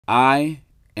I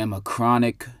am a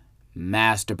chronic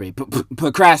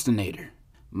procrastinator.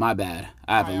 My bad,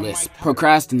 I have a list.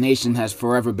 Procrastination has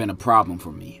forever been a problem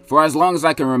for me. For as long as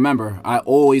I can remember, I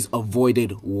always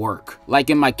avoided work. Like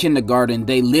in my kindergarten,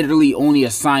 they literally only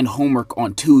assigned homework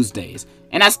on Tuesdays,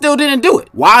 and I still didn't do it.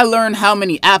 Why learn how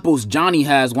many apples Johnny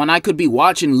has when I could be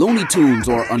watching Looney Tunes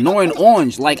or Annoying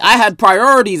Orange? Like, I had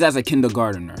priorities as a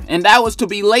kindergartner, and that was to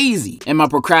be lazy. And my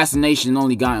procrastination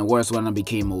only gotten worse when I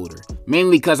became older.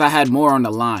 Mainly because I had more on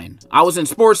the line. I was in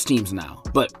sports teams now,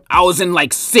 but I was in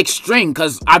like 6th string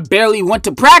because I barely went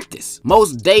to practice.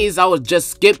 Most days I would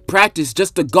just skip practice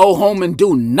just to go home and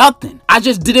do nothing. I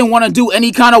just didn't want to do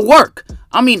any kind of work.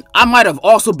 I mean, I might have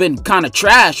also been kind of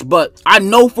trash, but I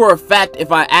know for a fact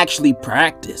if I actually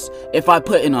practiced, if I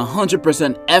put in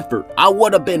 100% effort, I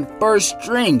would have been 1st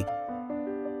string.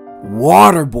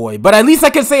 Water boy, but at least I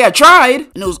can say I tried.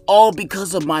 And it was all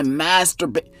because of my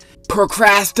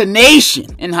procrastination.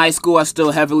 In high school, I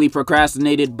still heavily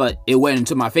procrastinated, but it went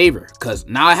into my favor because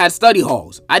now I had study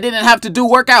halls. I didn't have to do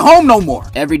work at home no more.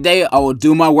 Every day, I would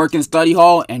do my work in study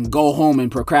hall and go home and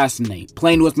procrastinate,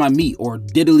 playing with my meat or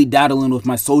diddly-daddling with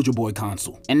my Soulja Boy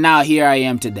console. And now here I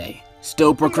am today,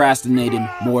 still procrastinating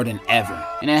more than ever.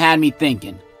 And it had me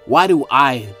thinking, why do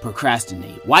I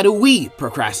procrastinate? Why do we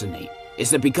procrastinate?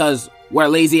 Is it because we're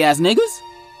lazy-ass niggas?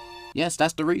 Yes,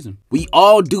 that's the reason. We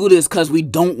all do this because we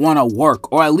don't want to work,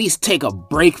 or at least take a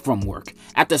break from work.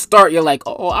 At the start, you're like,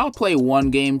 oh, I'll play one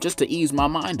game just to ease my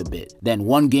mind a bit. Then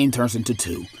one game turns into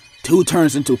 2. 2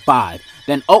 turns into 5.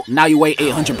 Then, oh, now you weigh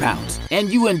 800 pounds.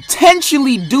 And you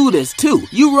intentionally do this too.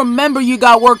 You remember you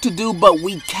got work to do, but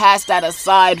we cast that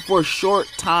aside for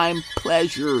short-time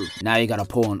pleasure. Now you gotta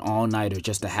pull an all-nighter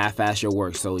just to half-ass your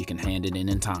work so you can hand it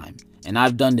in time. And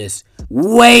I've done this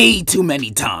way too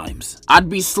many times. I'd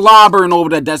be slobbering over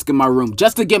the desk in my room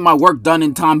just to get my work done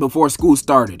in time before school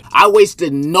started. I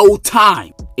wasted no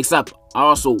time, except I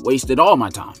also wasted all my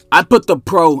time. I put the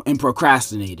pro in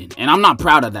procrastinating, and I'm not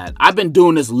proud of that. I've been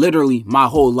doing this literally my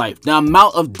whole life. The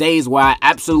amount of days where I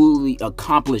absolutely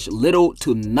accomplish little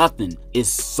to nothing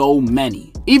is so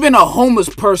many. Even a homeless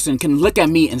person can look at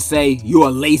me and say, "You're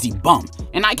a lazy bum,"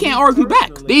 and I can't argue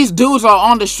back. These dudes are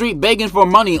on the street begging for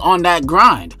money on that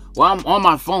grind, while I'm on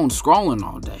my phone scrolling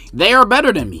all day. They are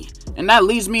better than me, and that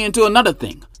leads me into another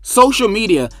thing. Social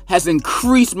media has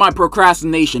increased my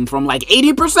procrastination from like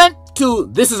 80% to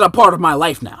this is a part of my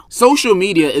life now. Social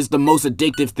media is the most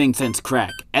addictive thing since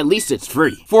crack. At least it's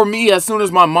free. For me, as soon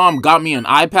as my mom got me an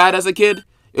iPad as a kid,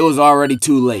 it was already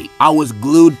too late. I was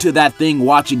glued to that thing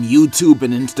watching YouTube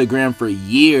and Instagram for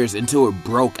years until it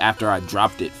broke after I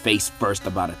dropped it face first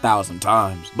about 1,000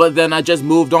 times. But then I just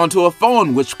moved on to a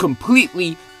phone, which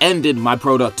completely ended my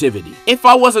productivity. If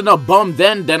I wasn't a bum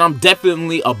then I'm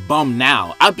definitely a bum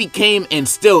now. I became and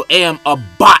still am a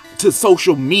bot to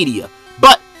social media.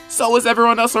 But so is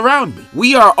everyone else around me.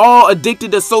 We are all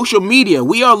addicted to social media.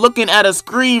 We are looking at a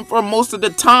screen for most of the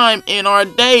time in our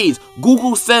days.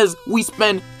 Google says we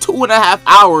spend 2.5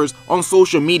 hours on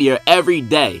social media every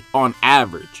day on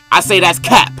average. I say that's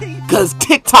cap, cause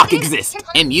TikTok exists.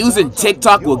 And using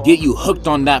TikTok will get you hooked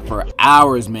on that for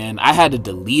hours, man. I had to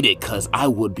delete it cause I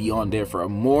would be on there for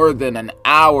more than an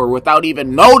hour without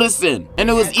even noticing. And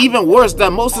it was even worse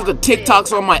that most of the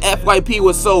TikToks on my FYP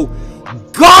was so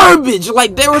garbage,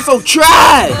 like they were so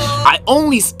trash. I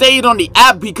only stayed on the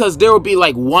app because there would be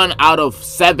like 1 out of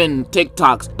 7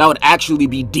 TikToks that would actually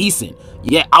be decent.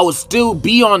 Yet I would still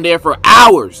be on there for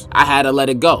hours. I had to let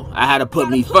it go. I had to put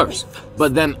me first.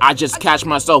 But then I just catch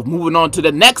myself moving on to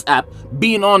the next app,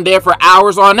 being on there for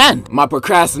hours on end. My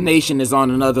procrastination is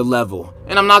on another level.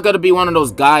 And I'm not gonna be one of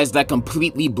those guys that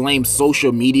completely blame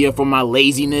social media for my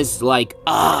laziness. Like,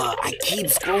 I keep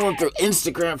scrolling through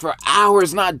Instagram for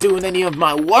hours not doing any of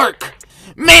my work.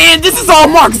 Man, this is all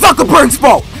Mark Zuckerberg's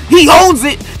fault. He owns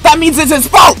it. That means it's his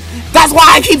fault. That's why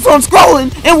I keep on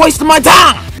scrolling and wasting my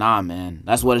time. Nah, man,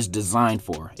 that's what it's designed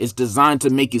for. It's designed to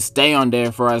make you stay on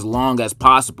there for as long as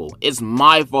possible. It's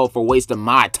my fault for wasting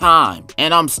my time.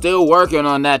 And I'm still working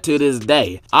on that to this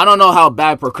day. I don't know how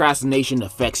bad procrastination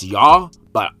affects y'all,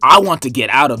 but I want to get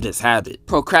out of this habit.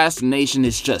 Procrastination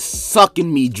is just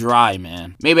sucking me dry,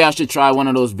 man. Maybe I should try one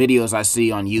of those videos I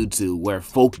see on YouTube where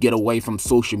folk get away from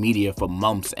social media for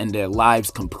months and their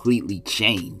lives completely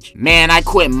change. Man, I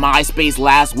quit MySpace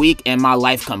last week and my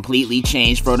life completely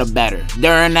changed for the better.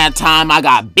 During that time, I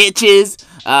got bitches.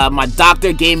 My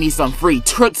doctor gave me some free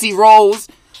Tootsie Rolls.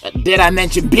 Did I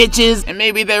mention bitches? And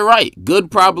maybe they're right.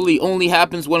 Good probably only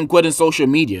happens when quitting social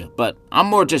media, but I'm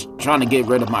more just trying to get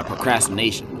rid of my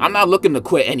procrastination. I'm not looking to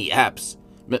quit any apps.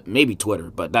 Maybe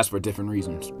Twitter, but that's for different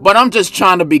reasons. But I'm just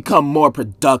trying to become more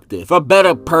productive, a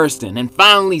better person, and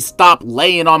finally stop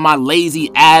laying on my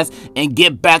lazy ass and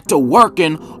get back to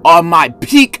working on my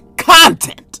peak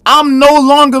content. I'm no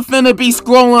longer finna be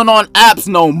scrolling on apps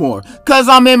no more, cause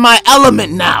I'm in my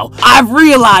element now. I've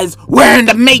realized we're in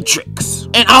the matrix,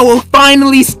 and I will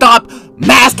finally stop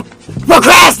mass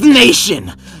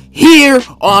procrastination here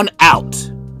on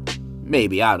out.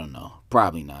 Maybe, I don't know.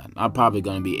 Probably not. I'm probably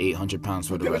gonna be 800 pounds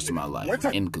for the rest of my life.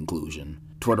 In conclusion,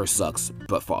 Twitter sucks,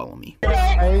 but follow me.